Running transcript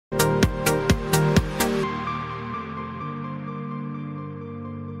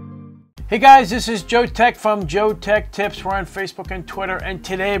Hey guys, this is Joe Tech from JoeteckTips. We're on Facebook and Twitter, and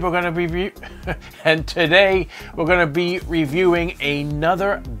today we're going to be reviewing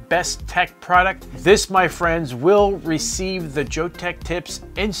another BESTEK product. This, my friends, will receive the JoeteckTips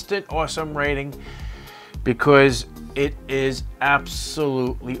Instant Awesome rating because it is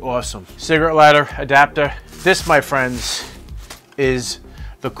absolutely awesome. Cigarette lighter adapter. This, my friends, is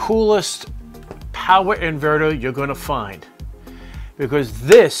the coolest power inverter you're going to find, because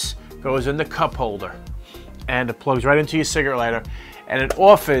this goes in the cup holder and it plugs right into your cigarette lighter, and it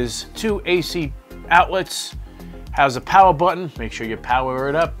offers two AC outlets, has a power button, make sure you power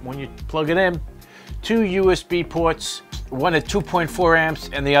it up when you plug it in, two USB ports, one at 2.4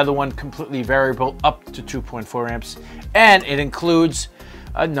 amps and the other one completely variable up to 2.4 amps, and it includes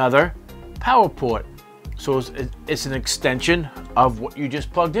another power port. So it's an extension of what you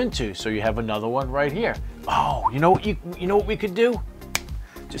just plugged into. So you have another one right here. Oh, you know what we could do?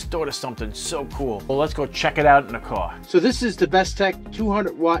 Just thought of something so cool. Well, let's go check it out in the car. So this is the BESTEK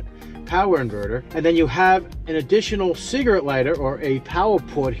 200-watt power inverter, and then you have an additional cigarette lighter or a power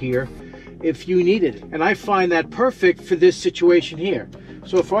port here if you need it. And I find that perfect for this situation here.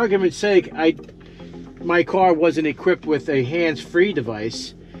 So for argument's sake, my car wasn't equipped with a hands-free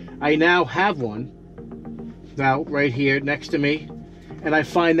device. I now have one now right here next to me, and I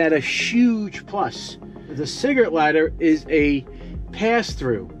find that a huge plus. The cigarette lighter is a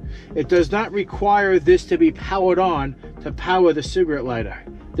pass-through. It does not require this to be powered on to power the cigarette lighter.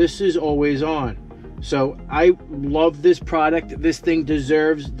 This is always on. So I love this product. This thing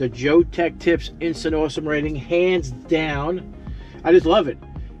deserves the JoeteckTips Instant Awesome rating, hands down. I just love it.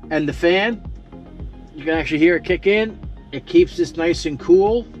 And the fan, you can actually hear it kick in. It keeps this nice and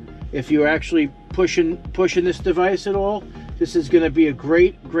cool. If you're actually pushing this device at all, this is going to be a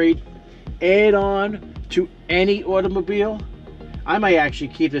great add-on to any automobile. I might actually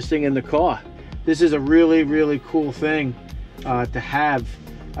keep this thing in the car. This is a really cool thing to have.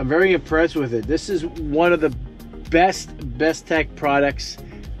 I'm very impressed with it. This is one of the best BESTEK products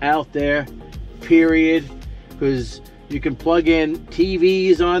out there, period, because you can plug in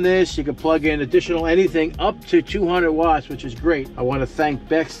TVs on this, you can plug in additional anything up to 200 watts, which is great. I want to thank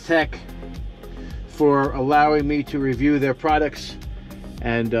BESTEK for allowing me to review their products.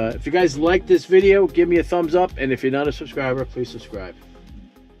 And if you guys like this video, give me a thumbs up, and if you're not a subscriber, please subscribe.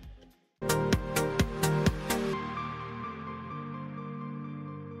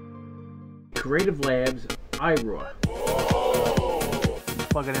 Creative Labs iRaw.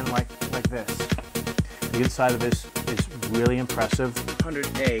 Plug it in like this. The inside of this is really impressive.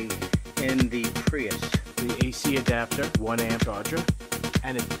 100A in the Prius. The AC adapter, 1 amp charger,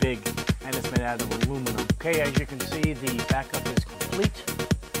 and it's big, and it's made out of aluminum. Okay, as you can see, the backup is complete.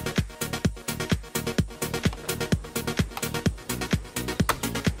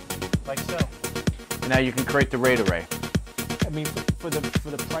 Like so. And now you can create the RAID array. I mean, for the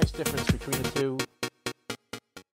price difference between the two,